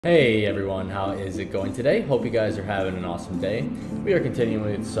Hey everyone, how is it going today? Hope you guys are having an awesome day. We are continuing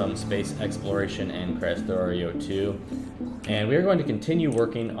with some space exploration in Krastorio 2, and we are going to continue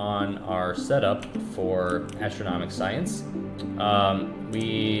working on our setup for astronomic science.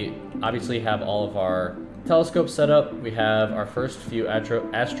 We obviously have all of our telescopes set up. We have our first few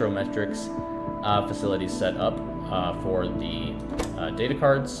astrometrics facilities set up for the data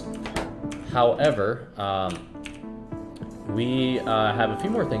cards. However, we have a few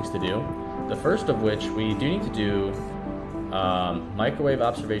more things to do. The first of which we do need to do microwave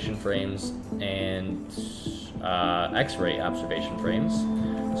observation frames and X-ray observation frames.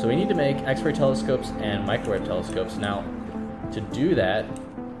 So we need to make X-ray telescopes and microwave telescopes. Now, to do that,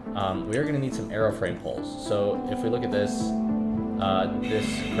 we are going to need some aeroframe poles. So if we look at this, this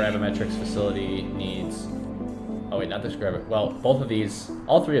gravimetrics facility needs. Oh wait, not this well, both of these,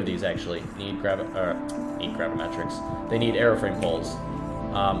 all three of these actually need gravimetrics. They need aeroframe poles.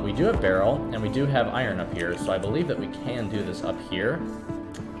 We do have barrel, and we do have iron up here, so I believe that we can do this up here.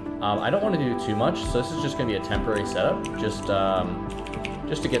 I don't want to do too much, so this is just going to be a temporary setup, just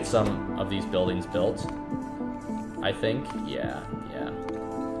to get some of these buildings built. I think, yeah.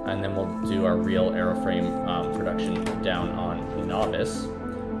 And then we'll do our real aeroframe production down on Novice.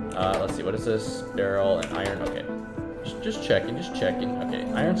 Let's see, what is this? Barrel and iron, okay. Just checking. Okay,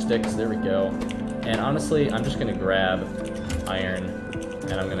 iron sticks, there we go. And honestly, I'm just gonna grab iron,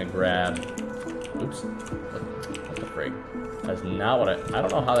 and I'm gonna grab, oops, what the frig? That's not what I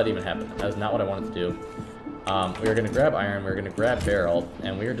don't know how that even happened. That's not what I wanted to do. We are gonna grab iron, we're gonna grab barrel,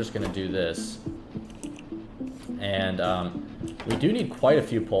 and we are just gonna do this. And we do need quite a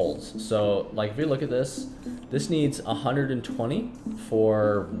few poles. So, like, if we look at this, this needs 120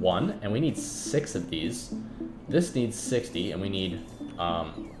 for one, and we need 6 of these. This needs 60, and we need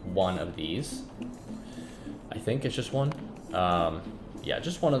 1 of these. I think it's just one. Yeah,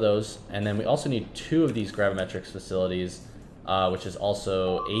 just one of those. And then we also need 2 of these gravimetrics facilities, which is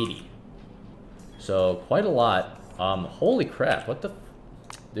also 80. So, quite a lot. Holy crap, what the...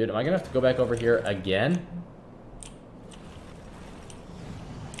 Dude, am I going to have to go back over here again?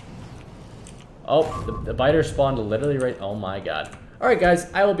 Oh, the biters spawned literally right... Oh my god. Alright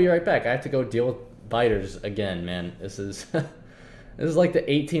guys, I will be right back. I have to go deal with biters again, man. This is... this is like the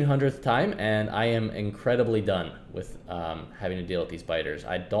 1800th time, and I am incredibly done with having to deal with these biters.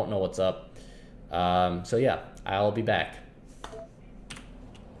 I don't know what's up. So yeah, I'll be back.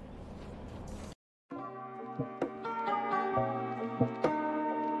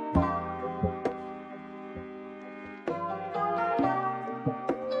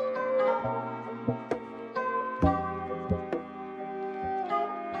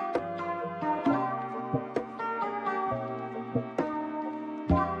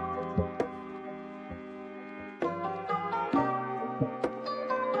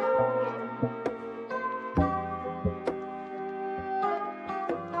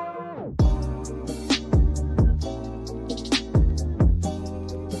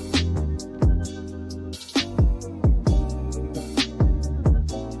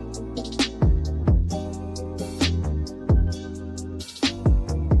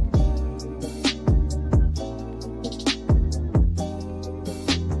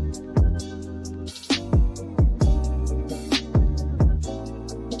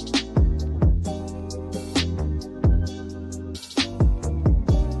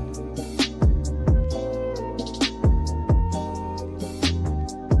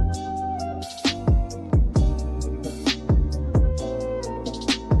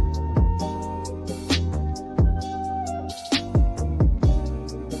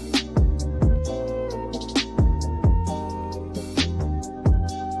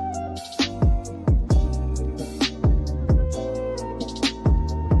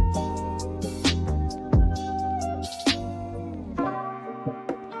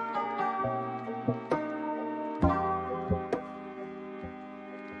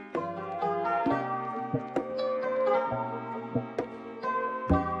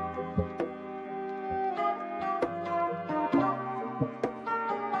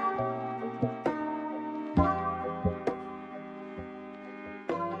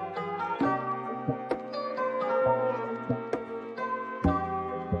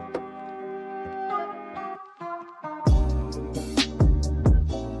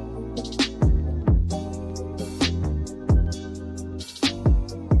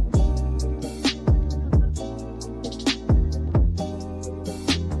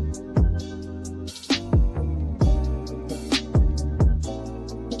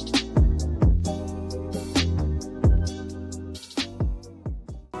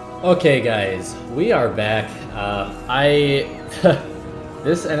 Okay guys, we are back.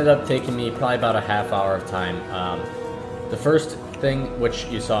 this ended up taking me probably about a half hour of time. The first thing, which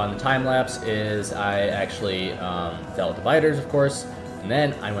you saw in the time lapse, is I actually dealt with the biters, of course, and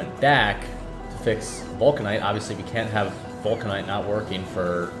then I went back to fix vulcanite. Obviously, we can't have vulcanite not working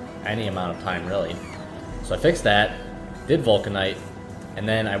for any amount of time, really. So I fixed that, did vulcanite, and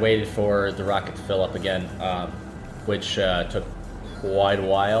then I waited for the rocket to fill up again, which took quite a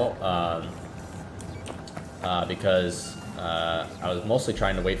while because I was mostly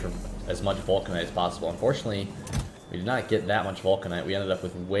trying to wait for as much vulcanite as possible. Unfortunately, we did not get that much vulcanite. We ended up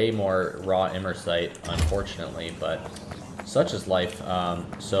with way more raw imersite, unfortunately, but such is life.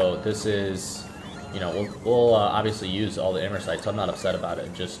 So this is, you know, we'll obviously use all the imersite, so I'm not upset about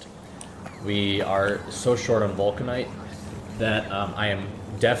it. Just, we are so short on vulcanite that I am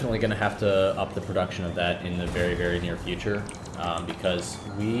definitely going to have to up the production of that in the very, very near future, because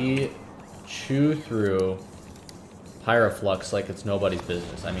we chew through pyroflux like it's nobody's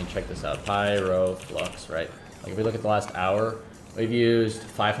business. I mean, check this out, pyroflux, right? Like if we look at the last hour, we've used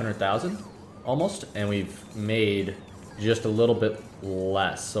 500,000 almost, and we've made just a little bit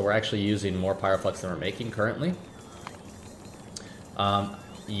less. So we're actually using more pyroflux than we're making currently.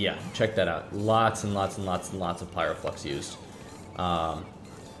 Yeah, check that out. Lots and lots and lots and lots of pyroflux used.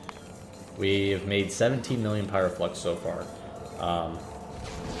 We've made 17 million pyroflux so far.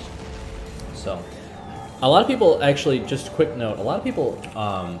 So a lot of people, actually, just a quick note, a lot of people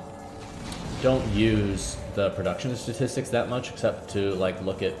don't use the production statistics that much, except to like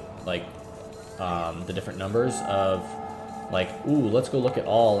look at like the different numbers of like, ooh, let's go look at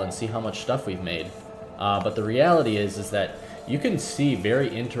all and see how much stuff we've made. But the reality is that you can see very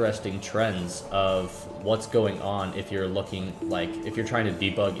interesting trends of what's going on if you're looking, like, if you're trying to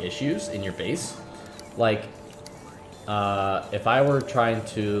debug issues in your base. Like, if I were trying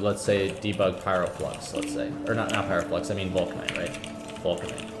to, let's say, debug pyroflux, let's say, or not pyroflux, I mean vulcanite, right?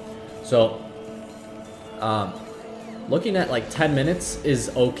 Vulcanite. So, looking at like 10 minutes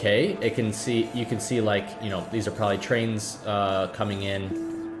is okay. You can see like, you know, these are probably trains coming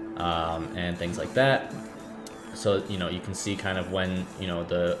in and things like that. So, you know, you can see kind of when, you know,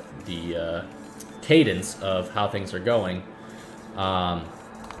 the cadence of how things are going.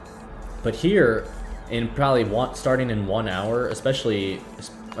 But here, in probably starting in 1 hour, especially,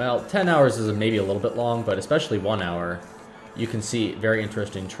 well, 10 hours is maybe a little bit long, but especially 1 hour, you can see very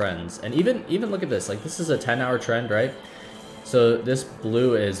interesting trends. And even look at this, like this is a 10-hour trend, right? So this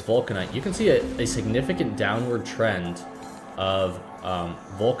blue is vulcanite. You can see a significant downward trend of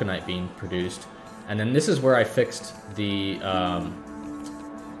vulcanite being produced. And then this is where I fixed the,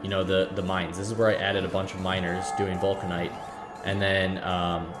 you know, the mines. This is where I added a bunch of miners doing vulcanite. And then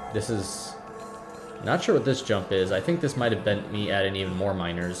this is, not sure what this jump is. I think this might have been me adding even more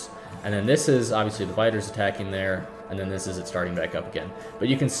miners. And then this is obviously the biters attacking there. And then this is it starting back up again. But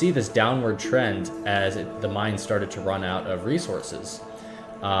you can see this downward trend as the mines started to run out of resources.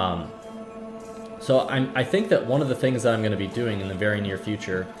 So I think that one of the things that I'm going to be doing in the very near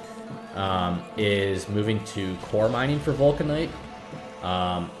future is moving to core mining for vulcanite.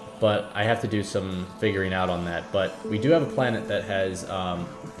 But I have to do some figuring out on that. But we do have a planet that has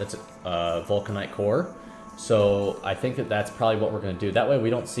that's a vulcanite core. So I think that that's probably what we're going to do. That way we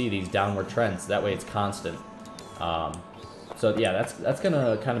don't see these downward trends. That way it's constant. So yeah, that's going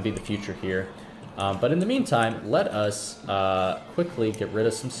to kind of be the future here. But in the meantime, let us quickly get rid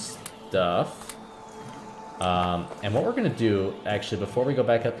of some stuff. And what we're going to do, actually, before we go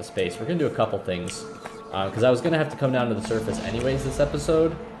back up to space, we're going to do a couple things. Because I was going to have to come down to the surface anyways this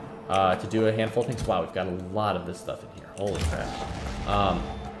episode to do a handful of things. Wow, we've got a lot of this stuff in here. Holy crap.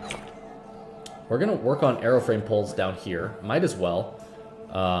 We're going to work on aeroframe poles down here. Might as well.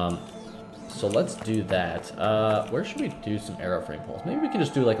 So let's do that. Where should we do some aeroframe poles? Maybe we can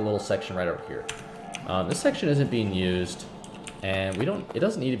just do like a little section right over here. This section isn't being used. And it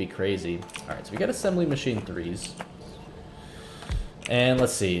doesn't need to be crazy. Alright, so we got assembly machine 3s. And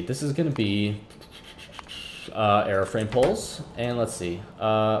let's see, this is going to be aeroframe poles. And let's see,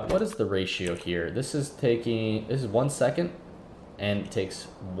 what is the ratio here? This is 1 second, and it takes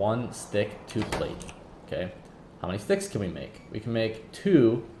 1 stick to plate. Okay, how many sticks can we make? We can make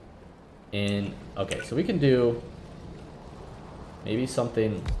 2 in, okay, so we can do maybe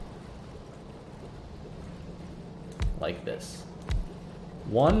something like this.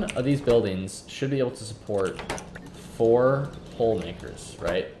 One of these buildings should be able to support 4 pole makers,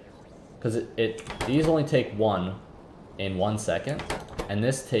 right? Because these only take 1 in 1 second, and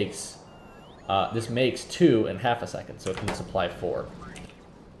this takes this makes 2 in half a second, so it can supply 4.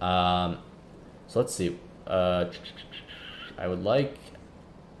 So let's see. I would like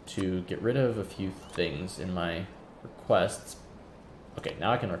to get rid of a few things in my requests. Okay,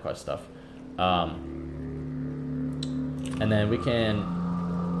 now I can request stuff. And then we can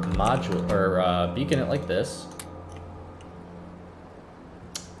module or beacon it like this.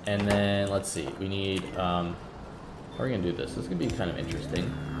 And then let's see, we need how are we gonna do this? This is gonna be kind of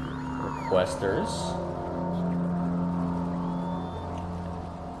interesting. Requesters.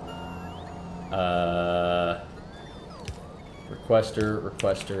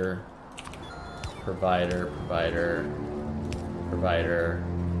 Requester, provider.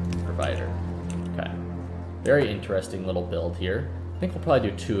 Okay. Very interesting little build here. I think we'll probably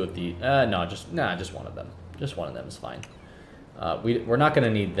do 2 of the, no, just one of them. Just one of them is fine. We're not going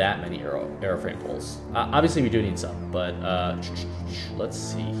to need that many aeroframe poles. Obviously, we do need some, but let's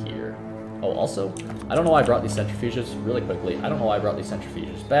see here. Oh, also, I don't know why I brought these centrifuges really quickly. I don't know why I brought these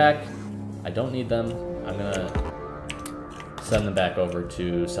centrifuges back. I don't need them. I'm going to send them back over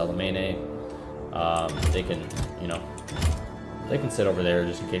to Salamene. They can, you know, they can sit over there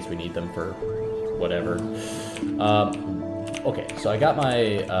just in case we need them for whatever. Okay, so I got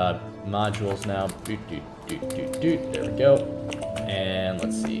my modules now. There we go. And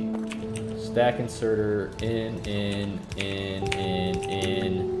let's see. Stack inserter in.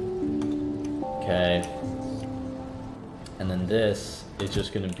 Okay. And then this is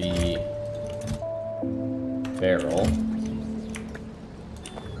just going to be barrel.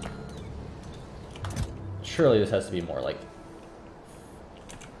 Surely this has to be more like...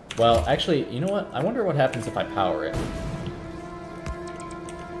 Well, actually, you know what? I wonder what happens if I power it.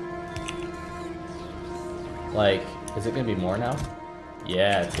 Like, is it going to be more now?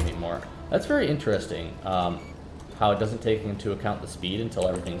 Yeah, it's going to be more. That's very interesting, how it doesn't take into account the speed until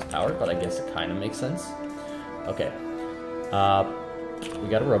everything's powered, but I guess it kind of makes sense. Okay. We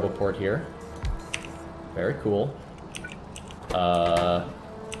got a roboport here. Very cool.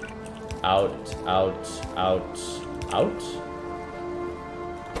 Out.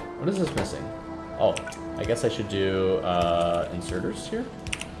 What is this missing? Oh, I guess I should do inserters here.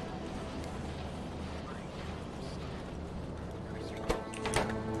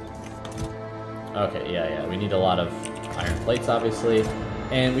 Okay, yeah, we need a lot of iron plates, obviously.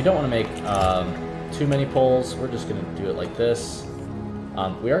 And we don't want to make too many poles. We're just going to do it like this.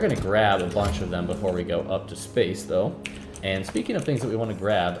 We are going to grab a bunch of them before we go up to space, though. And speaking of things that we want to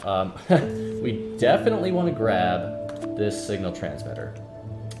grab, we definitely want to grab this signal transmitter.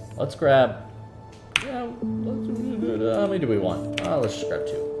 Let's grab... Yeah, how many do we want? Let's just grab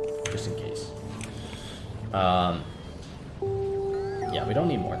 2, just in case. Yeah, we don't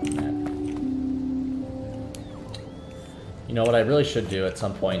need more than that. You know, what I really should do at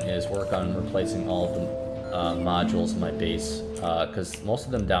some point is work on replacing all of the modules in my base, because most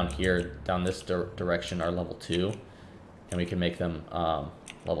of them down here, down this direction, are level 2, and we can make them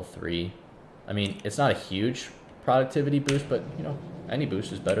level 3. I mean, it's not a huge productivity boost, but, you know, any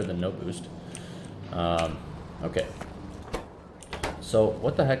boost is better than no boost. Okay. So,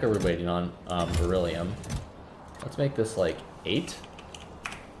 what the heck are we waiting on? Beryllium. Let's make this, like, 8.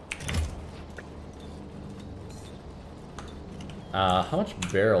 How much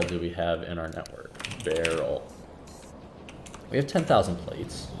barrel do we have in our network? Barrel. We have 10,000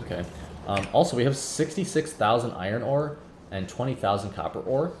 plates. Okay. Also, we have 66,000 iron ore and 20,000 copper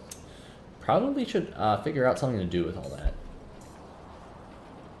ore. Probably should figure out something to do with all that.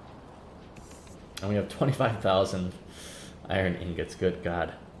 And we have 25,000 iron ingots. Good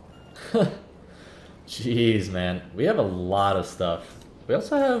God. Jeez, man. We have a lot of stuff. We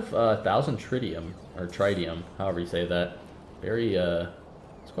also have 1,000 tritium, or tritium, however you say that. Very,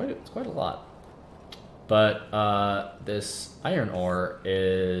 it's quite a lot. But this iron ore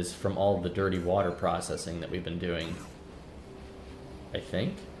is from all the dirty water processing that we've been doing, I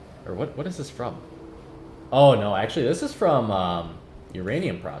think. Or what is this from? Oh, no, actually, this is from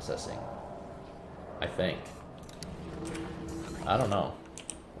uranium processing, I think. I don't know.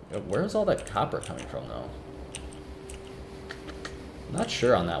 Where's all that copper coming from, though? I'm not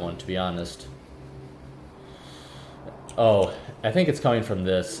sure on that one, to be honest. Oh, I think it's coming from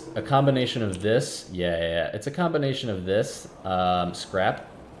this. A combination of this. Yeah. It's a combination of this scrap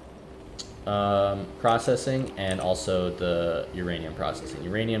processing and also the uranium processing.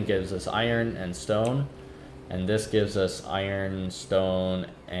 Uranium gives us iron and stone, and this gives us iron, stone,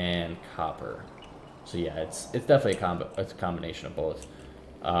 and copper. So yeah, it's definitely a combination of both.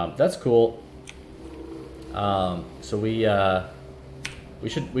 That's cool. So we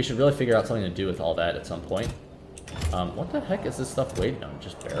should really figure out something to do with all that at some point. What the heck is this stuff waiting on?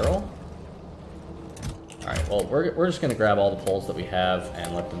 Just barrel? Alright, well, we're just gonna grab all the poles that we have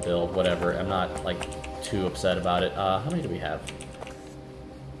and let them build, whatever. I'm not, like, too upset about it. How many do we have?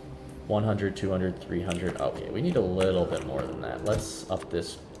 100, 200, 300. Okay, we need a little bit more than that. Let's up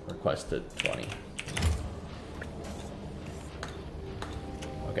this request to 20.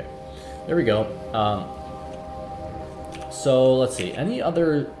 Okay, there we go. So let's see. Any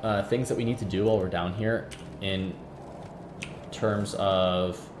other things that we need to do while we're down here in terms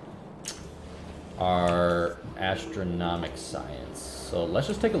of our astronomic science? So let's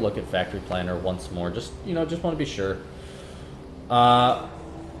just take a look at Factory Planner once more. Just, you know, just want to be sure.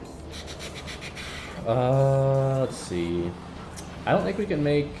 Let's see. I don't think we can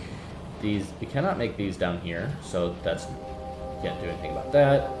make these. We cannot make these down here. So that's, can't do anything about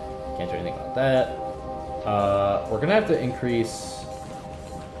that. Can't do anything about that. We're gonna have to increase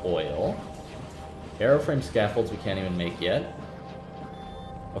oil. Aeroframe scaffolds we can't even make yet.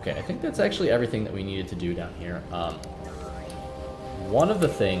 Okay, I think that's actually everything that we needed to do down here. One of the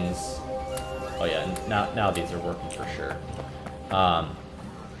things... Oh yeah, now these are working for sure.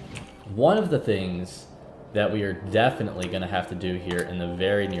 One of the things that we are definitely going to have to do here in the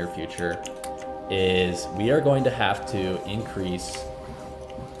very near future is we are going to have to increase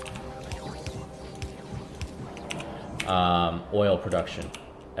oil production.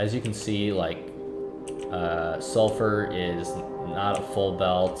 As you can see, like, sulfur is not a full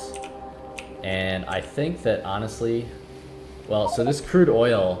belt, and I think that honestly, well, so this crude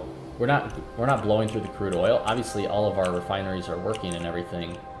oil, we're not blowing through the crude oil. Obviously, all of our refineries are working and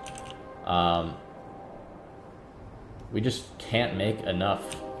everything. We just can't make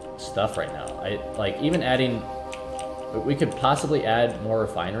enough stuff right now. Like, even adding, we could possibly add more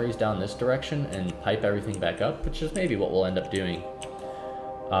refineries down this direction and pipe everything back up, which is maybe what we'll end up doing.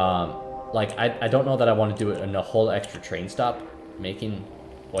 Like, I don't know that I want to do it in a whole extra train stop making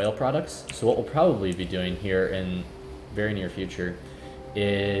oil products. So what we'll probably be doing here in very near future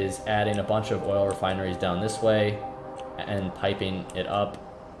is adding a bunch of oil refineries down this way and piping it up,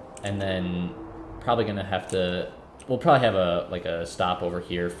 and then probably gonna have to, we'll probably have a stop over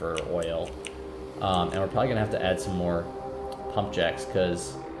here for oil, and we're probably gonna have to add some more pump jacks,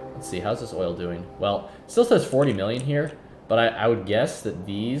 because let's see, how's this oil doing? Well, it still says 40 million here, but I would guess that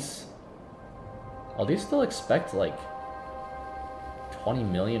these, oh, these still expect like 20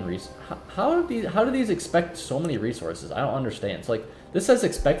 million how do these expect so many resources? I don't understand. It's like, this says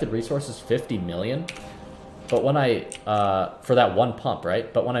expected resources 50 million, but when I for that one pump,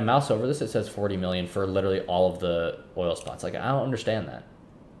 right? But when I mouse over this, it says 40 million for literally all of the oil spots. Like, I don't understand that.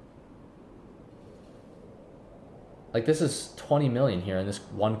 Like, this is 20 million here in this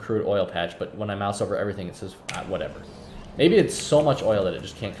one crude oil patch, but when I mouse over everything, it says whatever. Maybe it's so much oil that it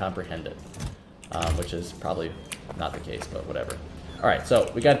just can't comprehend it, which is probably not the case, but whatever. All right, so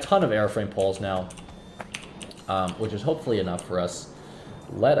we got a ton of airframe poles now, which is hopefully enough for us.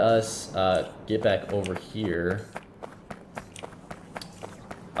 Let us get back over here.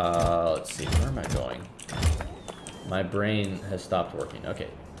 Let's see, where am I going? My brain has stopped working. Okay,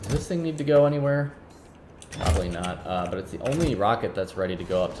 does this thing need to go anywhere? Probably not, but it's the only rocket that's ready to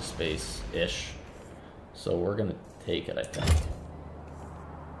go up to space-ish. So we're gonna take it, I think.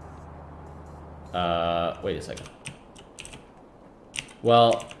 Wait a second.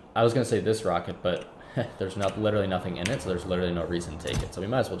 Well, I was gonna say this rocket, but there's literally nothing in it, so there's literally no reason to take it. So we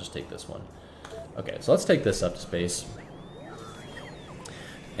might as well just take this one. Okay, so let's take this up to space.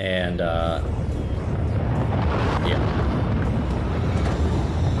 And, yeah.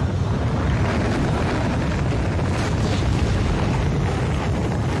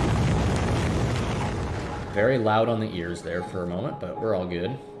 Very loud on the ears there for a moment, but we're all good.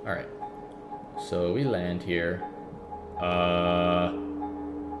 All right. So we land here.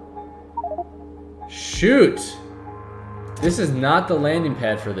 Shoot! This is not the landing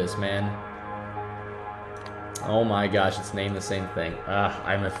pad for this, man. Oh my gosh, it's named the same thing.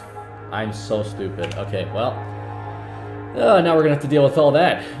 I'm so stupid. Okay, well. Now we're gonna have to deal with all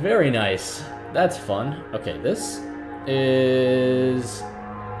that. Very nice. That's fun. Okay, this is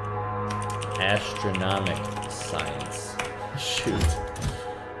astronomic science. Shoot.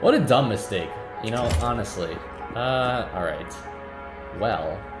 What a dumb mistake. You know, honestly. Alright.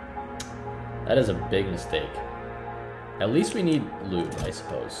 Well, that is a big mistake. At least we need lube, I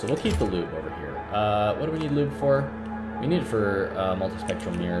suppose. So we'll keep the lube over here. What do we need lube for? We need it for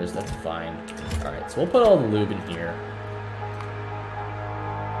multispectral mirrors. That's fine. Alright, so we'll put all the lube in here.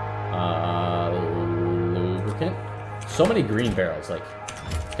 Lubricant. So many green barrels, like,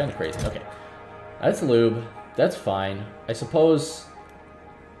 it's kind of crazy. Okay, that's lube. That's fine. I suppose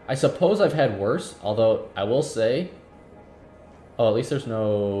I've had worse, although I will say, oh, at least there's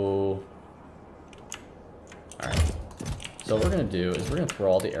no, all right. So what we're gonna do is we're gonna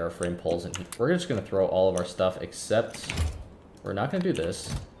throw all the airframe poles in here. We're just gonna throw all of our stuff, except we're not gonna do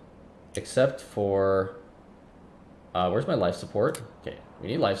this. except for, where's my life support? Okay, we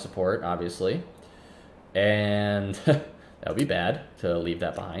need life support, obviously. And that would be bad to leave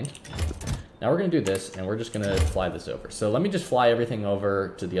that behind. Now we're going to do this, and we're just going to fly this over. So let me just fly everything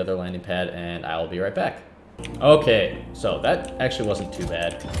over to the other landing pad, and I will be right back. Okay, so that actually wasn't too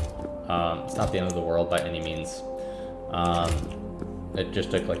bad. It's not the end of the world by any means. It just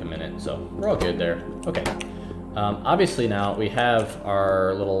took like a minute, so we're all good there. Okay. Obviously now we have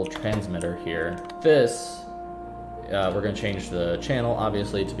our little transmitter here. This, we're going to change the channel,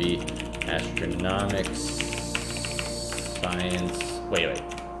 obviously, to be astronomics, science. Wait.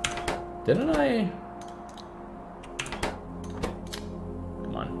 Didn't I?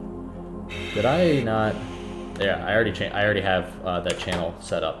 Come on. Did I not? Yeah, I already have that channel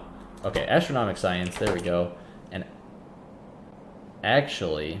set up. Okay, astronomic science. There we go. And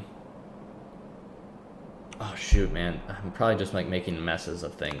actually, oh shoot, man, I'm probably just like making messes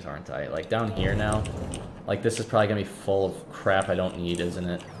of things, aren't I? Like down here now, like this is probably gonna be full of crap I don't need, isn't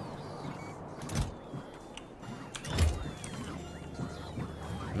it?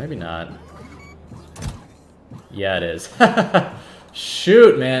 Maybe not. Yeah, it is.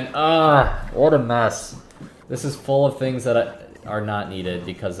 Shoot, man. Ah, what a mess. This is full of things that are not needed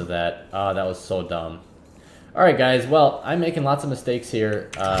because of that. Ah, that was so dumb. Alright, guys. Well, I'm making lots of mistakes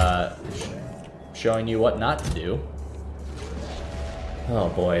here. Showing you what not to do. Oh,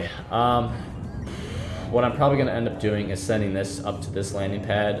 boy. What I'm probably going to end up doing is sending this up to this landing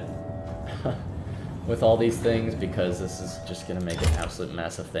pad with all these things, because this is just going to make an absolute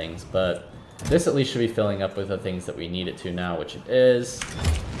mess of things. But this at least should be filling up with the things that we need it to now, which it is.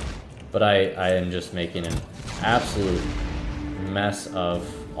 But I am just making an absolute mess of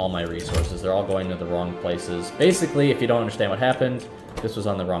all my resources. They're all going to the wrong places. Basically, if you don't understand what happened, this was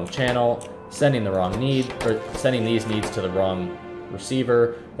on the wrong channel, sending the wrong need, or sending these needs to the wrong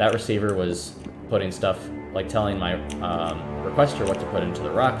receiver. That receiver was putting stuff, like telling my requester what to put into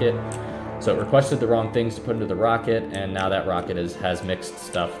the rocket. So it requested the wrong things to put into the rocket, and now that rocket has mixed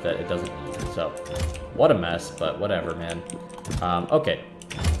stuff that it doesn't need. So, what a mess, but whatever, man. Okay.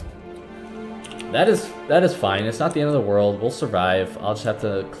 That is fine. It's not the end of the world. We'll survive. I'll just have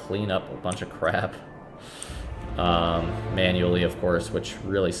to clean up a bunch of crap. Manually, of course, which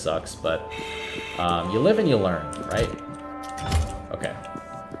really sucks, but you live and you learn, right? Okay.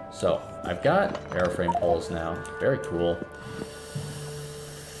 So, I've got airframe poles now. Very cool.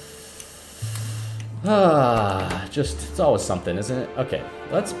 It's always something, isn't it? Okay,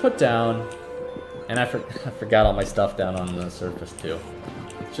 let's put down, and I forgot all my stuff down on the surface too.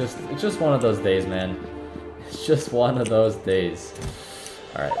 It's just one of those days, man. It's just one of those days.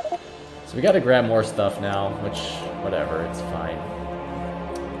 All right, so we got to grab more stuff now, which, whatever, it's fine.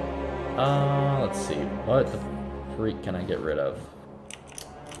 Let's see, what the freak can I get rid of?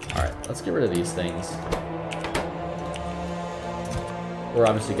 All right, let's get rid of these things. We're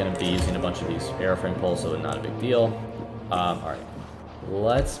obviously going to be using a bunch of these airframe poles, so not a big deal. Alright,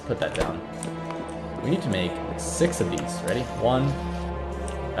 let's put that down. We need to make 6 of these. Ready? 1.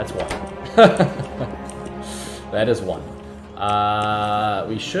 That's 1. That is 1.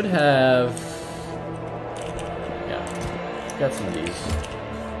 We should have... Yeah, got some of these.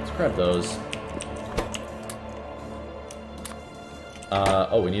 Let's grab those.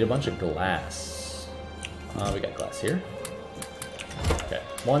 Oh, we need a bunch of glass. We got glass here. Okay,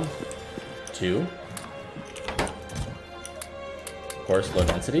 1, 2. Of course, low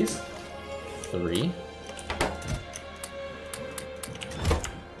densities. 3,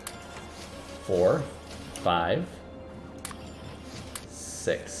 4, 5,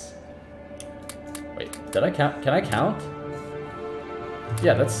 6. Wait, did I count? Can I count?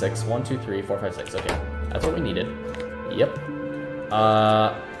 Yeah, that's 6. 1, 2, 3, 4, 5, 6. Okay, that's what we needed. Yep.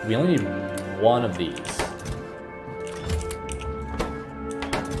 We only need 1 of these.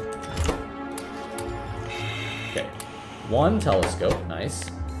 Okay, 1 telescope, nice.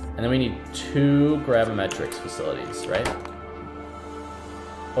 And then we need 2 gravimetrics facilities, right?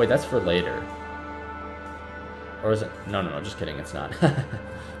 Oh wait, that's for later. Or is it? No, just kidding, it's not.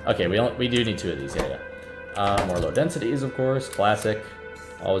 Okay, we do need 2 of these, yeah. More low densities, of course, classic.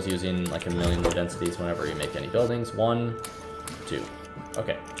 Always using like a million low densities whenever you make any buildings. 1, 2.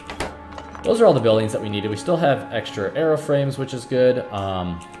 Okay. Those are all the buildings that we needed. We still have extra aeroframes, which is good,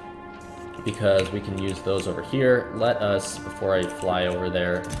 because we can use those over here. Let us, before I fly over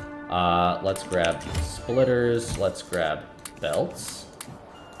there, let's grab splitters, let's grab belts.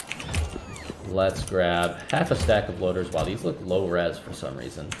 Let's grab half a stack of loaders. Wow, these look low res for some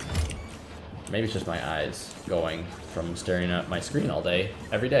reason. Maybe it's just my eyes going from staring at my screen all day,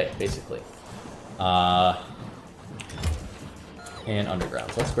 every day, basically. And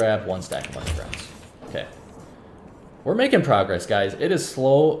undergrounds. Let's grab 1 stack of undergrounds. Okay. We're making progress, guys. It is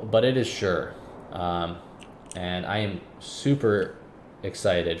slow, but it is sure. And I am super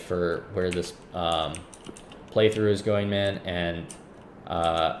excited for where this playthrough is going, man. And,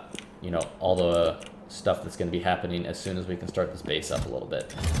 you know, all the stuff that's going to be happening as soon as we can start this base up a little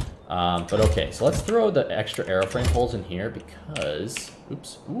bit. But okay, so let's throw the extra aeroframe holes in here because...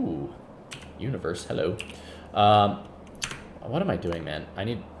 Oops. Ooh. Universe. Hello. What am I doing, man?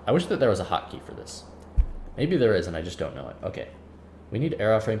 I wish that there was a hotkey for this. Maybe there is, and I just don't know it. Okay. We need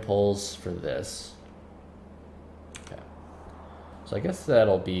aeroframe poles for this. Okay. So I guess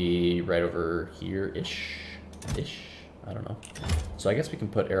that'll be right over here-ish. Ish. I don't know. So I guess we can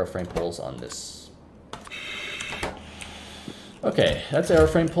put aeroframe poles on this. Okay, that's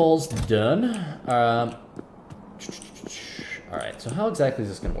aeroframe poles done. Alright, so how exactly is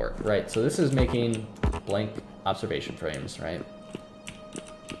this going to work? Right, so this is making blank observation frames, right?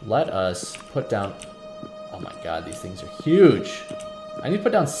 Let us put down... Oh my god, these things are huge! I need to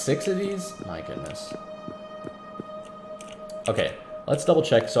put down 6 of these? My goodness. Okay, let's double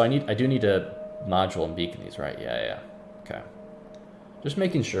check. So I do need to module and beacon these, right? Yeah. Okay. Just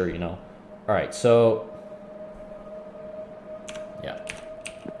making sure, you know. Alright, so... Yeah.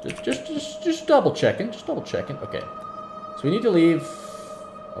 Just double checking. Just double checking. Okay. So we need to leave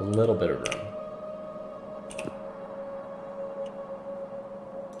a little bit of room.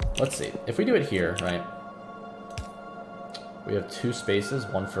 Let's see. If we do it here, right? We have 2 spaces,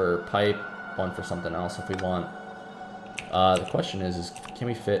 one for pipe, one for something else if we want. The question is can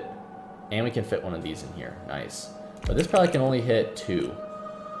we fit... And we can fit one of these in here. Nice. But this probably can only hit 2.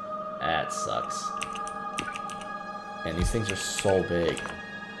 That sucks. And these things are so big.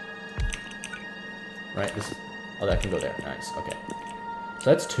 Right? This is... Oh, that can go there. Nice. Okay. So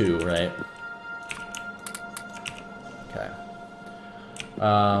that's 2, right? Okay.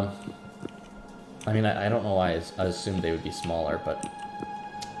 I mean, I don't know why I assumed they would be smaller, but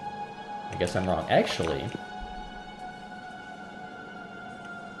I guess I'm wrong. Actually,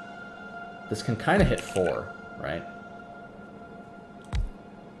 this can kind of hit 4, right?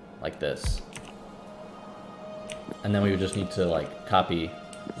 Like this. And then we would just need to, like, copy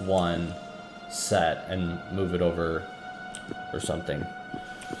 1 set and move it over or something.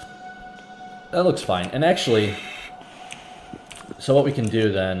 That looks fine. And actually, so what we can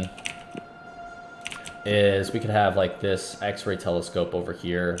do then is we could have like this X-ray telescope over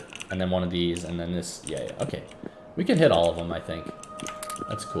here and then one of these and then this. Yeah, okay. We can hit all of them, I think.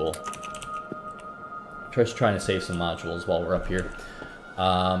 That's cool. Just trying to save some modules while we're up here.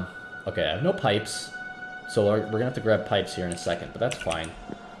 Okay, I have no pipes, so we're gonna have to grab pipes here in a second, but that's fine.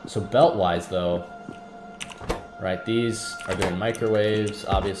 So belt-wise, though, right, these are doing microwaves,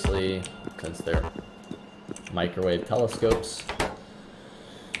 obviously, since they're microwave telescopes.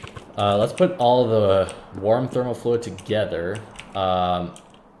 Let's put all the warm thermofluid together,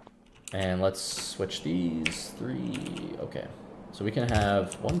 and let's switch these 3. Okay, so we can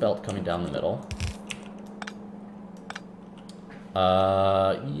have 1 belt coming down the middle.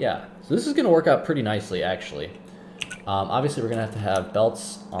 Yeah, so this is going to work out pretty nicely, actually. Obviously, we're going to have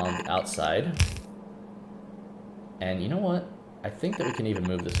belts on the outside. And you know what? I think that we can even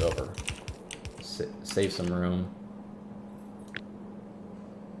move this over. Save some room.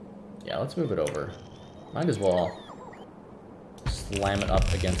 Yeah, let's move it over. Might as well slam it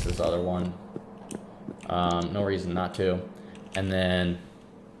up against this other one. No reason not to. And then,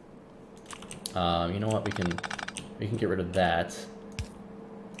 you know what? We can get rid of that.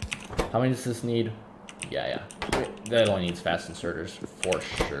 How many does this need? Yeah. That only needs fast inserters for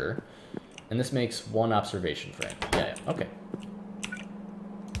sure. And this makes 1 observation frame. Yeah. Okay.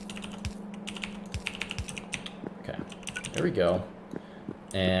 Okay. There we go.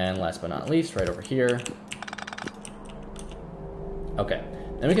 And last but not least, right over here. Okay.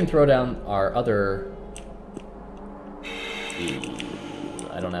 Then we can throw down our other...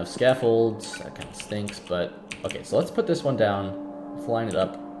 I don't have scaffolds. That kind of stinks, but... Okay, so let's put this one down. Let's line it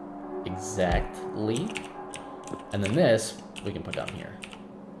up exactly. And then this, we can put down here.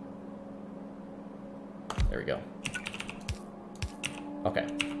 There we go. Okay.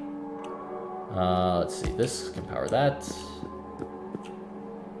 Let's see. This can power that.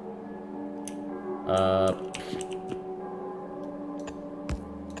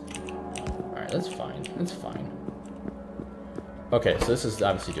 Alright, that's fine. That's fine. Okay, so this is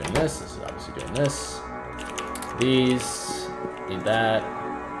obviously doing this. This is obviously doing this. These. Need that.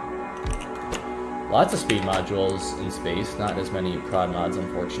 Lots of speed modules in space. Not as many prod mods,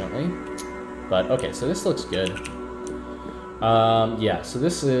 unfortunately. But, okay, so this looks good. Yeah, so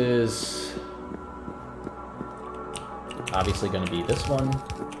this is... obviously going to be this one.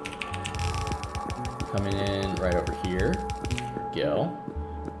 Coming in right over here. There we go.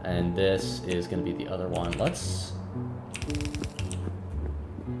 And this is going to be the other one.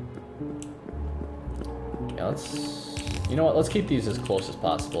 You know what, let's keep these as close as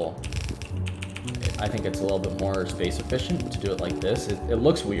possible. I think it's a little bit more space efficient to do it like this. It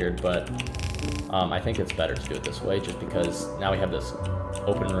looks weird, but I think it's better to do it this way, just because now we have this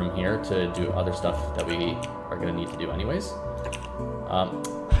open room here to do other stuff that we are going to need to do anyways.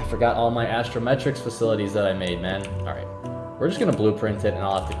 I forgot all my astrometrics facilities that I made, man. Alright, we're just going to blueprint it, and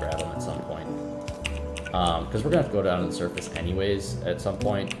I'll have to grab them at some point. Because we're going to have to go down to the surface anyways at some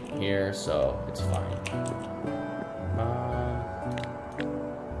point here, so it's fine.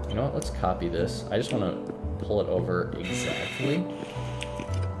 You know what, let's copy this. I just want to pull it over exactly.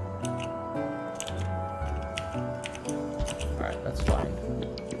 Alright, that's fine.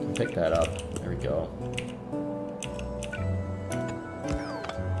 Pick that up. There we go.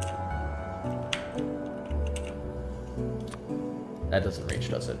 That doesn't reach,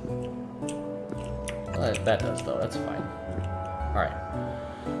 does it? Well, that does, though. That's fine. Alright.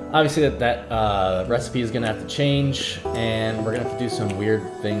 Obviously, that recipe is going to have to change, and we're going to have to do some weird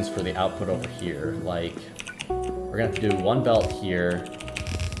things for the output over here. Like, we're going to have to do one belt here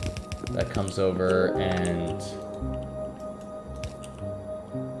that comes over, and...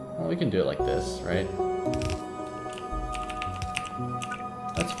 well, we can do it like this, right?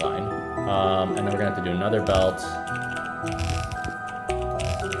 That's fine. And then we're going to have to do another belt.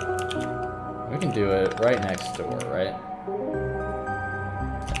 We can do it right next door, right?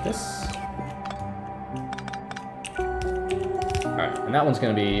 Like this. Alright, and that one's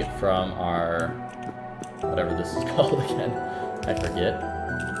going to be from our... whatever this is called again. I forget.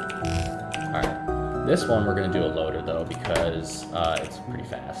 Alright. This one we're going to do a loader, though, because it's pretty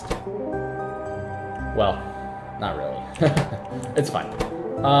fast. Well, not really. It's fine.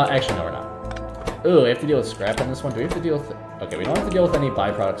 Actually, no, we're not. Ooh, we have to deal with scrap on this one. Do we have to deal with... okay, we don't have to deal with any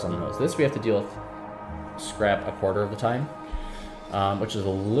byproducts on those. This we have to deal with scrap a quarter of the time, which is a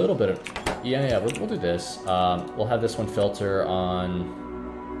little bit of... yeah, we'll do this. We'll have this one filter on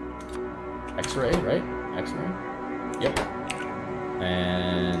X-ray, right? X-ray? Yep.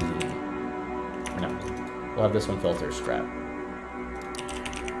 And... no. We'll have this one filter scrap.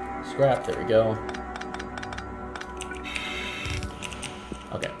 Scrap, there we go.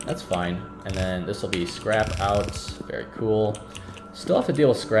 Okay, that's fine. And then this will be scrap out. Very cool. Still have to deal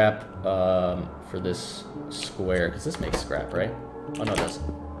with scrap for this square, because this makes scrap, right? Oh, no, it doesn't.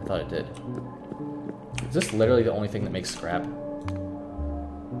 I thought it did. Is this literally the only thing that makes scrap?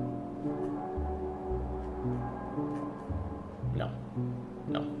 No.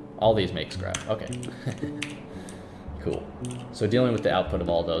 No. All these make scrap. Okay. Cool. So dealing with the output of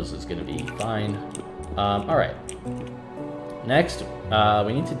all those is going to be fine. Alright. Next,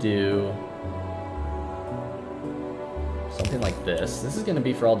 we need to do something like this. This is going to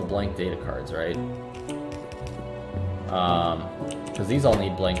be for all the blank data cards, right? Because these all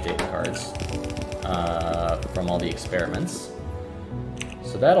need blank data cards from all the experiments.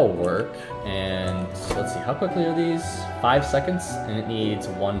 So that'll work. And let's see, how quickly are these? 5 seconds, and it needs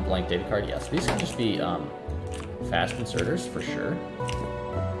 1 blank data card. Yes, these can just be fast inserters for sure.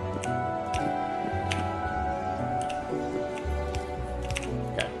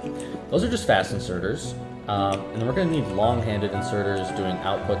 Those are just fast inserters, and then we're going to need long-handed inserters doing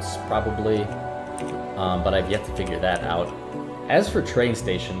outputs probably, but I've yet to figure that out. As for train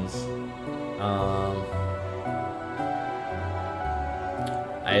stations,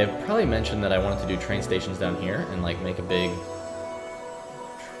 I have probably mentioned that I wanted to do train stations down here and like make a big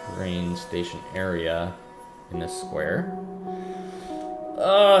train station area in this square.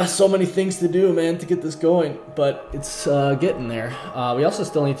 So many things to do, man, to get this going, but it's getting there. We also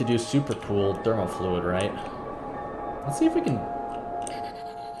still need to do super cool thermofluid, right? Let's see if we can...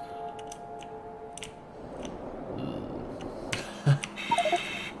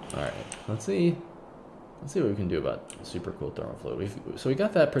 Alright, let's see what we can do about super cool thermofluid. So we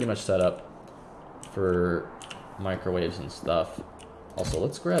got that pretty much set up for microwaves and stuff. Also,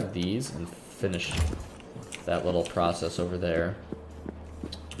 let's grab these and finish that little process over there.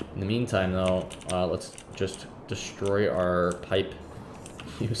 In the meantime, though, let's just destroy our pipe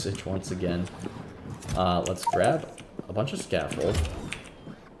usage once again. Let's grab a bunch of scaffold.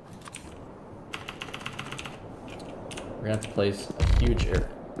 We're gonna have to place a huge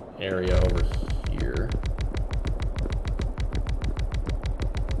area over here.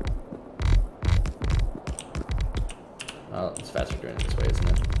 It's faster doing it this way, isn't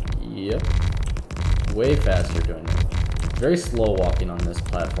it? Yep. Way faster doing it. Very slow walking on this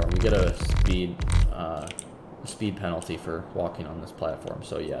platform. We get a speed a speed penalty for walking on this platform.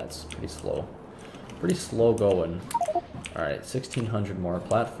 So yeah, it's pretty slow. Pretty slow going. Alright, 1600 more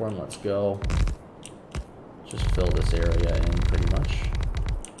platform, let's go. Just fill this area in pretty much.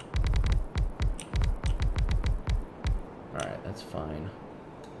 Alright, that's fine.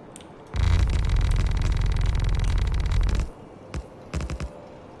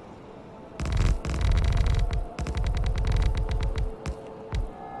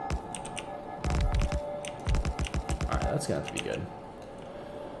 Alright, that's gonna have to be good.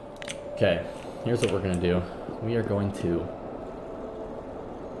 Okay, here's what we're gonna do. We are going to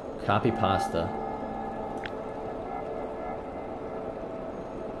copy pasta.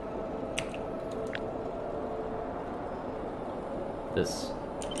 This.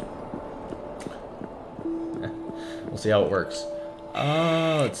 We'll see how it works.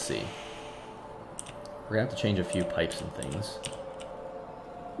 Let's see. We're gonna have to change a few pipes and things.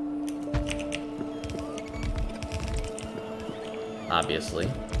 Obviously.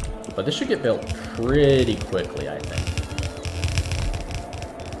 But this should get built pretty quickly, I think.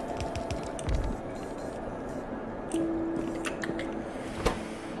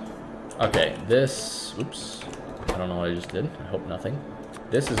 Okay, this... Oops. I don't know what I just did. I hope nothing.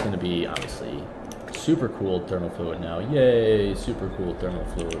 This is going to be, obviously, super cooled thermofluid now. Yay! Super cooled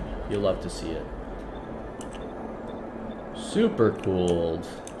thermofluid. You'll love to see it. Super cooled.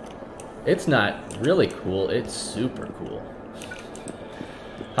 It's not really cool. It's super cool.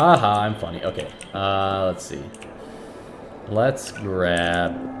 Haha, I'm funny. Okay, let's see. Let's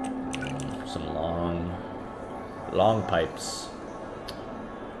grab some long pipes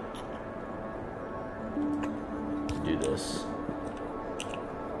to do this.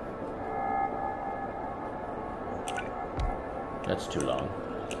 That's too long.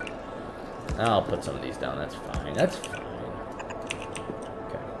 I'll put some of these down. That's fine. That's fine.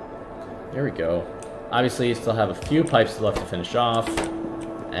 Okay. There we go. Obviously, you still have a few pipes left to finish off.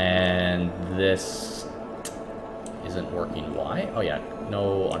 And this isn't working. Why? Oh yeah,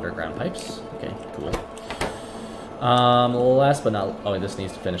 no underground pipes. Okay, cool. Last but not... Oh, this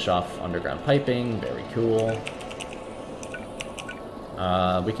needs to finish off underground piping. Very cool.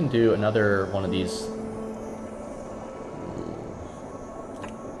 We can do another one of these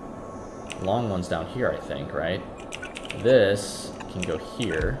long ones down here, I think, right? This can go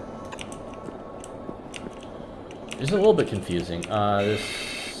here. It's a little bit confusing.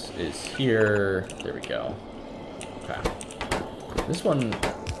 This is here. There we go. Okay. This one...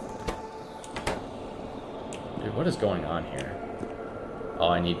 Dude, what is going on here? Oh,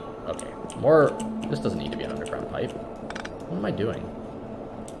 I need... Okay. More... This doesn't need to be an underground pipe. What am I doing?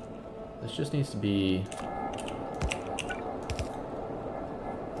 This just needs to be...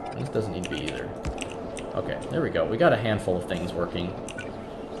 This doesn't need to be either. Okay, there we go. We got a handful of things working.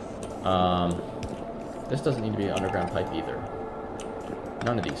 This doesn't need to be an underground pipe either.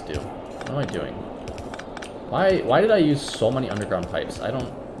 None of these do. What am I doing? Why did I use so many underground pipes? I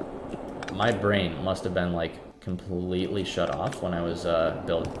don't... My brain must have been, like, completely shut off when I was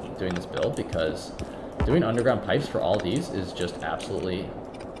doing this build, because doing underground pipes for all these is just absolutely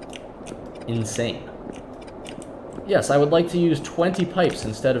insane. Yes, I would like to use 20 pipes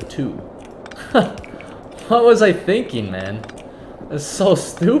instead of 2. What was I thinking, man? That's so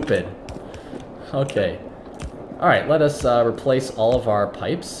stupid. Okay. Alright, let us replace all of our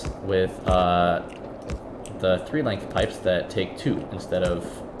pipes with the 3-length pipes that take 2 instead of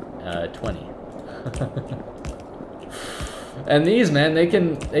 20. And these, man, they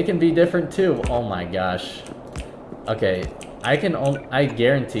can be different too. Oh my gosh. Okay, I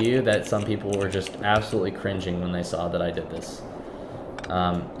guarantee you that some people were just absolutely cringing when they saw that I did this.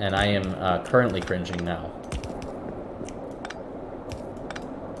 And I am currently cringing now.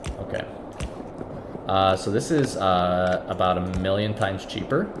 Okay. So this is about 1,000,000 times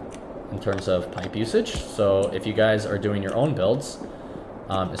cheaper in terms of pipe usage. So if you guys are doing your own builds,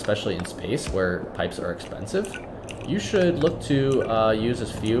 especially in space where pipes are expensive, you should look to use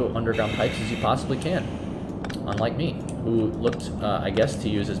as few underground pipes as you possibly can. Unlike me, who looked, I guess, to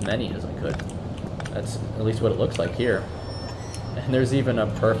use as many as I could. That's at least what it looks like here. And there's even a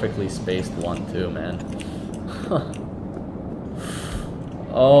perfectly spaced one too, man.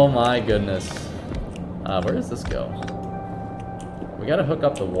 Oh my goodness. Where does this go? We gotta hook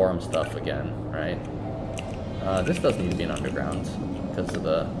up the warm stuff again, right? This does need to be an underground because of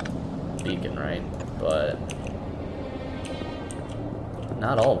the beacon, right? But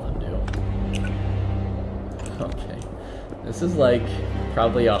not all of them do. Okay. This is like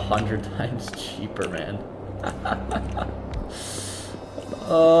probably 100 times cheaper, man.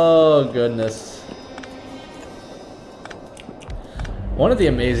 Oh goodness. One of the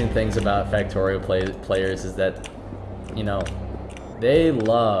amazing things about Factorio players is that, you know, they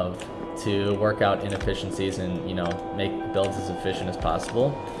love to work out inefficiencies and, you know, make builds as efficient as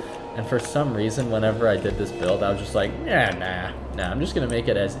possible. And for some reason, whenever I did this build, I was just like, yeah, nah, I'm just gonna make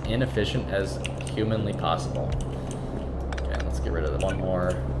it as inefficient as humanly possible. Okay, let's get rid of the one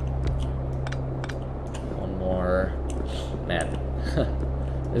more. Man,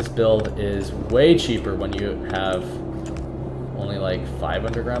 this build is way cheaper when you have only like 5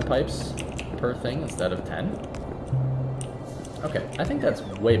 underground pipes per thing instead of 10. Okay, I think that's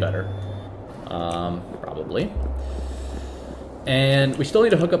way better. Probably. And we still need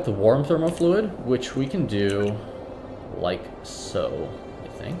to hook up the warm thermofluid, which we can do like so, I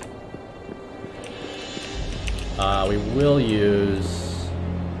think. We will use...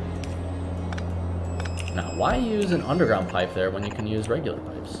 Now, why use an underground pipe there when you can use regular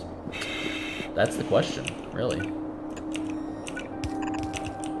pipes? That's the question, really.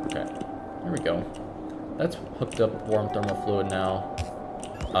 Okay, here we go. That's hooked up warm thermofluid now.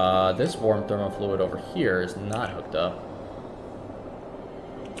 This warm thermofluid over here is not hooked up.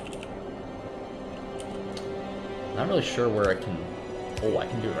 Not really sure where I can... Oh, I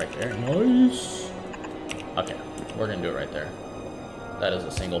can do it right there. Nice! Okay, we're gonna do it right there. That is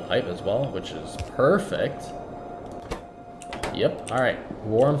a single pipe as well, which is perfect. Yep, alright.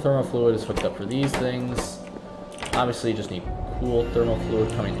 Warm thermofluid is hooked up for these things. Obviously, you just need cool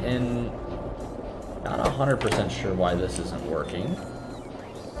thermofluid coming in. Not 100% sure why this isn't working.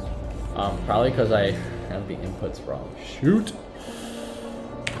 Probably because I have the inputs wrong. Shoot!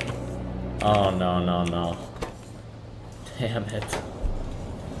 Oh, no. Damn it.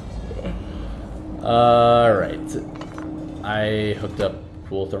 Alright. I hooked up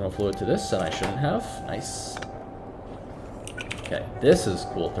cool thermofluid to this, and I shouldn't have. Nice. Okay, this is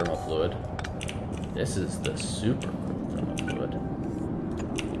cool thermofluid. This is the super cool thermofluid.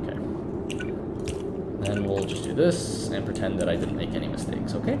 Okay. Then we'll just do this and pretend that I didn't make any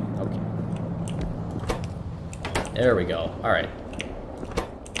mistakes, okay? Okay. There we go. Alright.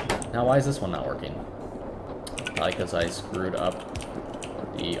 Now, why is this one not working? Probably because I screwed up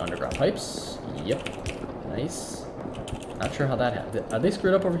the underground pipes. Yep. Nice. Not sure how that happened. Are they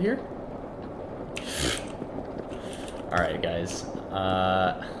screwed up over here? Alright, guys.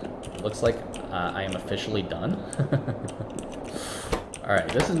 Looks like I am officially done. Alright,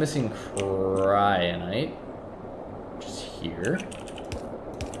 this is missing cryonite, which is here.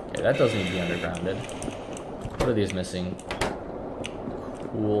 Okay, that does need to be undergrounded. What are these missing?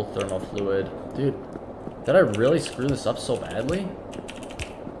 Cool thermofluid. Dude, did I really screw this up so badly?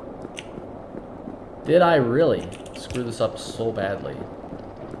 Did I really screw this up so badly?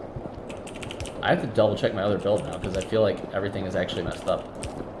 I have to double check my other build now because I feel like everything is actually messed up.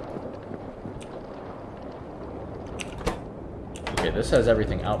 Okay, this has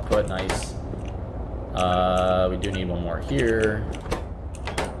everything output, nice. We do need one more here.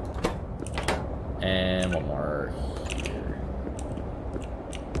 And one more here.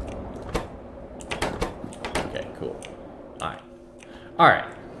 Okay, cool. Alright.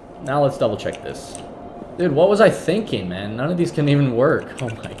 Now let's double check this. Dude, what was I thinking, man? None of these can even work. Oh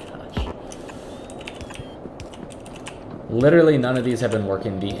my gosh. Literally none of these have been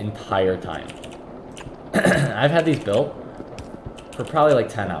working the entire time. I've had these built for probably like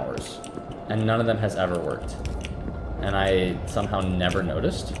 10 hours. And none of them has ever worked. And I somehow never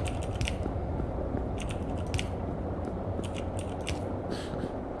noticed.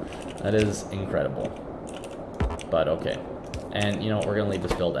 That is incredible. But okay. And you know what, we're gonna leave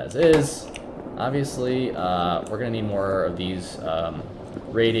this build as is. Obviously, we're gonna need more of these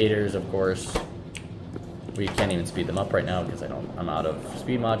radiators, of course. We can't even speed them up right now because I'm out of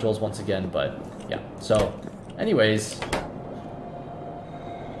speed modules once again, but yeah. So, anyways.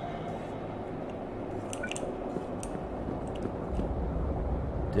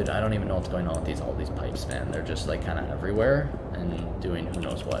 Dude, I don't even know what's going on with all these pipes, man. They're just like kind of everywhere and doing who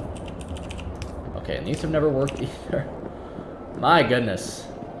knows what. Okay, and these have never worked either. My goodness.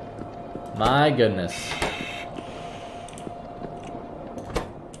 My goodness.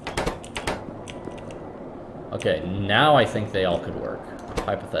 Okay, now I think they all could work.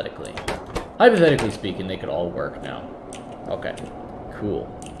 Hypothetically. Hypothetically speaking, they could all work now. Okay, cool.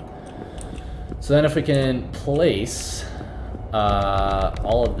 So then if we can place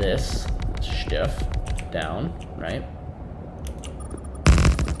all of this stuff down, right?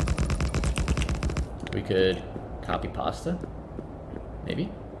 We could copy pasta, maybe.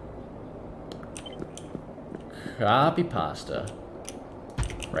 Copy pasta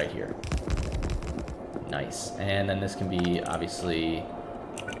right here. Nice. And then this can be obviously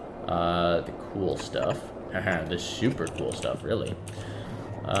the cool stuff. The super cool stuff, really.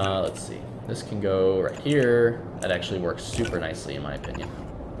 Let's see. This can go right here. That actually works super nicely, in my opinion.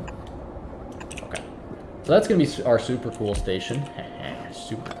 Okay. So that's going to be our super cool station.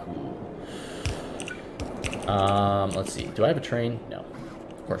 Super cool. Let's see. Do I have a train? No.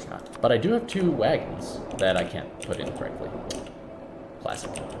 Of course not. But I do have 2 wagons that I can't put in correctly.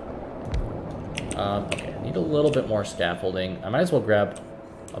 Classic. Okay. I need a little bit more scaffolding. I might as well grab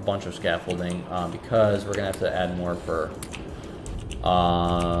a bunch of scaffolding because we're going to have to add more for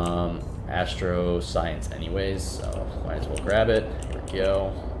astro science anyways, so might as well grab it. Here we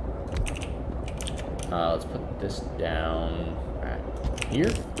go. Let's put this down right here.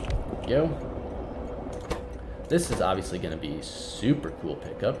 There we go. This is obviously going to be super cool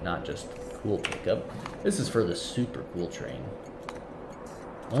pickup, not just cool pickup. This is for the super cool train.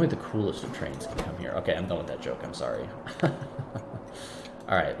 Only the coolest of trains can come here. Okay, I'm done with that joke. I'm sorry.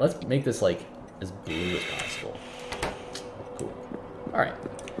 Alright, let's make this like as blue as possible. Cool. Alright.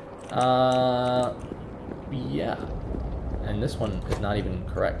 Yeah. And this one is not even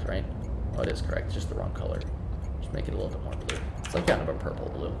correct, right? Oh, it is correct. It's just the wrong color. Just make it a little bit more blue. It's like kind of a purple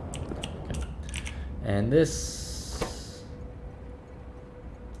blue. Okay. And this...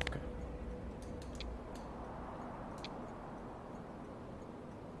 Okay.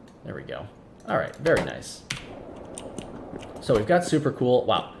 There we go. Alright, very nice. So we've got super cool.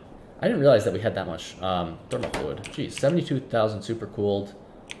 Wow. I didn't realize that we had that much thermofluid. Geez, 72,000 super cooled.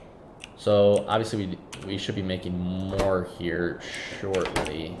 So obviously we should be making more here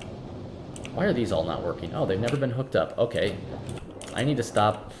shortly. Why are these all not working? Oh, they've never been hooked up. Okay. I need to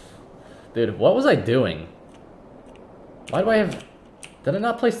stop. Dude, what was I doing? Why do I have... Did I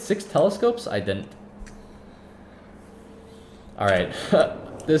not place 6 telescopes? I didn't. Alright.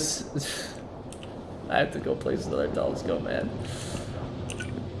 This... I have to go place another telescope, man.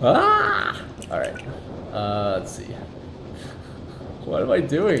 Ah! Alright. Let's see. What am I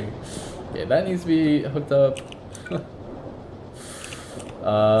doing? Okay, that needs to be hooked up.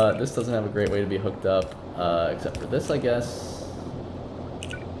 This doesn't have a great way to be hooked up, except for this, I guess.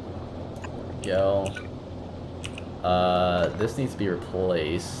 There we go. This needs to be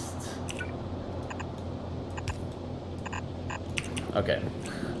replaced. Okay.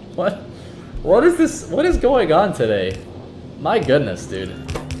 What is this? What is going on today? My goodness, dude.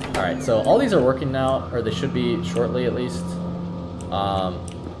 Alright, so all these are working now, or they should be shortly at least.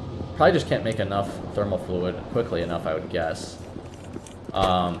 Probably just can't make enough thermal fluid quickly enough, I would guess.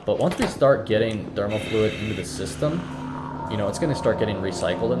 But once we start getting thermal fluid into the system, you know, it's going to start getting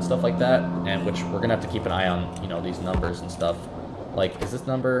recycled and stuff like that, and which we're going to have to keep an eye on, you know, these numbers and stuff. Like, is this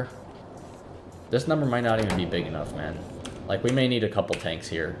number... This number might not even be big enough, man. Like, we may need a couple tanks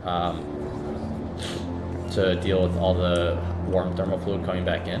here to deal with all the warm thermal fluid coming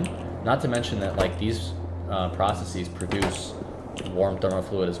back in. Not to mention that, like, these processes produce warm thermal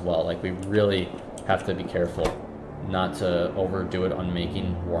fluid as well. Like, we really have to be careful not to overdo it on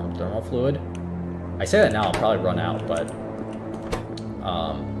making warm thermal fluid. I say that now, I'll probably run out, but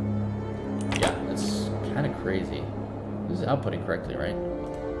yeah, it's kind of crazy. This is outputting correctly, right?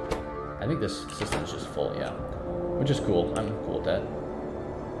 I think this system is just full, yeah, which is cool. I'm cool with that.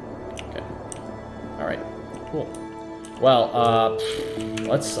 Okay. All right. Cool. Well,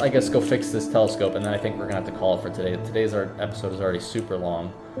 let's, I guess, go fix this telescope, and then I think we're gonna have to call it for today. Today's episode is already super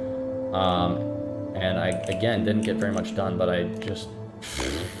long, and I, again, didn't get very much done, but I just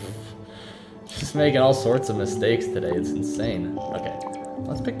making all sorts of mistakes today. It's insane. Okay,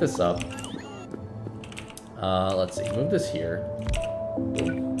 let's pick this up. Let's see, move this here.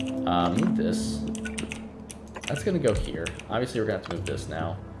 Move this. That's gonna go here. Obviously, we're gonna have to move this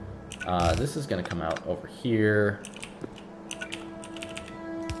now. This is gonna come out over here.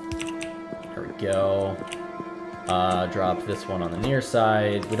 There we go. Drop this one on the near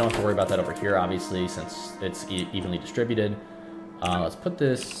side. We don't have to worry about that over here, obviously, since it's evenly distributed. Let's put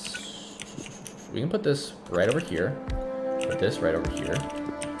this... We can put this right over here. Put this right over here.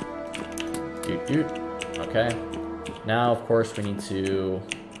 Doot doot. Okay. Now, of course, we need to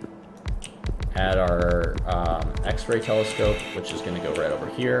add our X-ray telescope, which is going to go right over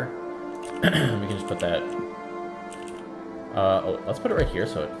here. We can just put that... oh, let's put it right here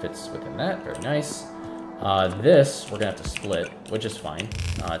so it fits within that. Very nice. This, we're going to have to split, which is fine.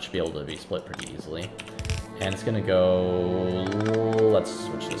 It should be able to be split pretty easily. And it's going to go... Let's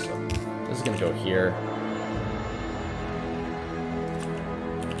switch this up. This is going to go here.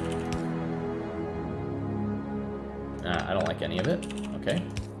 I don't like any of it. Okay.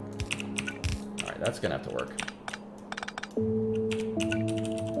 Alright, that's going to have to work.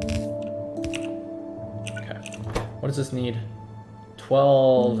 Okay. What does this need?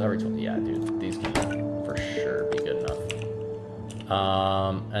 12 every 20. Yeah, dude. These can for sure be good enough.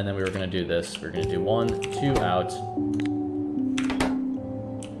 And then we were going to do this. We're going to do 1, 2 out.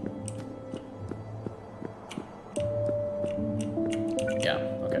 Yeah,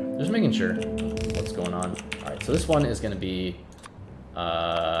 okay. Just making sure what's going on. All right, so this one is going to be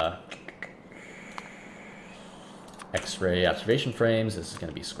X-ray observation frames. This is going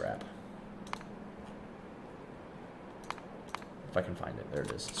to be scrap. If I can find it. There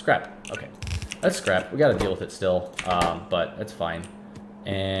it is. Scrap. Okay. That's scrap. We got to deal with it still, but that's fine.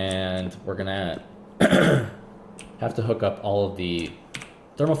 And we're going to have to hook up all of the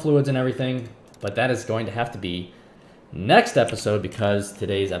thermofluids and everything, but that is going to have to be next episode because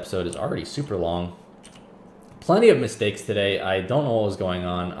today's episode is already super long. Plenty of mistakes today. I don't know what was going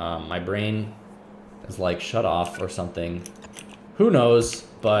on. My brain is like shut off or something. Who knows?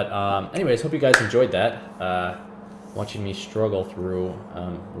 But anyways, hope you guys enjoyed that. Watching me struggle through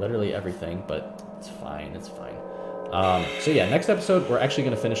literally everything, but it's fine, it's fine. So yeah, next episode, we're actually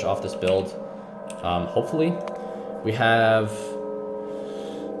going to finish off this build. Hopefully. We have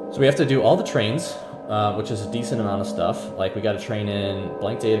to do all the trains, which is a decent amount of stuff. Like, we got to train in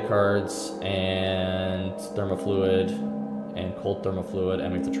blank data cards and thermofluid and cold thermofluid,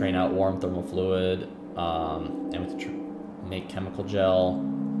 and we have to train out warm thermofluid, and we have to make chemical gel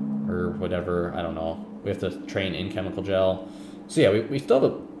or whatever, I don't know. We have to train in chemical gel. So yeah, we still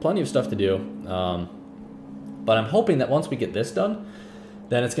have plenty of stuff to do. But I'm hoping that once we get this done,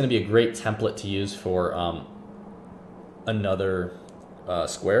 then it's going to be a great template to use for another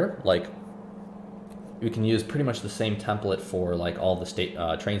square. Like, we can use pretty much the same template for like all the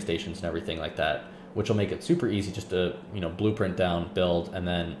train stations and everything like that, which will make it super easy just to, you know, blueprint down, build, and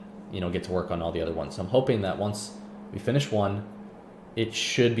then, you know, get to work on all the other ones. So I'm hoping that once we finish one, it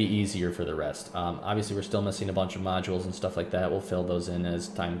should be easier for the rest. Obviously, we're still missing a bunch of modules and stuff like that. We'll fill those in as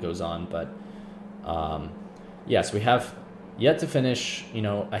time goes on. But yes, we have yet to finish, you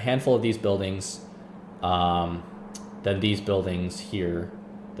know, a handful of these buildings. Then these buildings here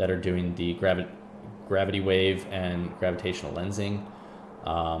that are doing the gravity wave and gravitational lensing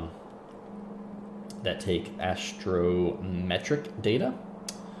that take astrometric data.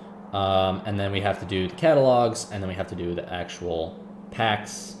 And then we have to do the catalogs, and then we have to do the actual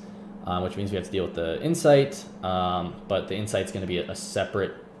packs, which means we have to deal with the insight, but the insight's going to be a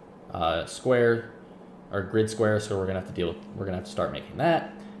separate square or grid square, so we're going to have to start making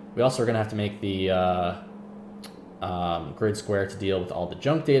that. We also are going to have to make the grid square to deal with all the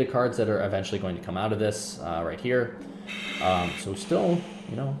junk data cards that are eventually going to come out of this right here. So still,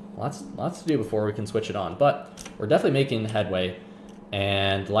 you know, lots to do before we can switch it on, but we're definitely making headway.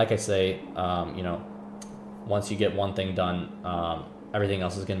 And like I say, you know, once you get one thing done, everything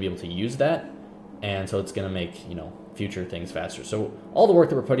else is going to be able to use that. And so it's going to make, you know, future things faster. So all the work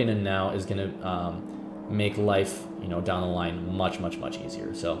that we're putting in now is going to make life, you know, down the line much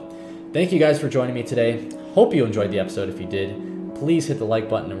easier. So thank you guys for joining me today. Hope you enjoyed the episode. If you did, please hit the like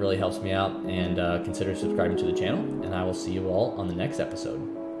button. It really helps me out. And consider subscribing to the channel. And I will see you all on the next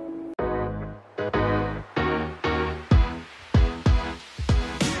episode.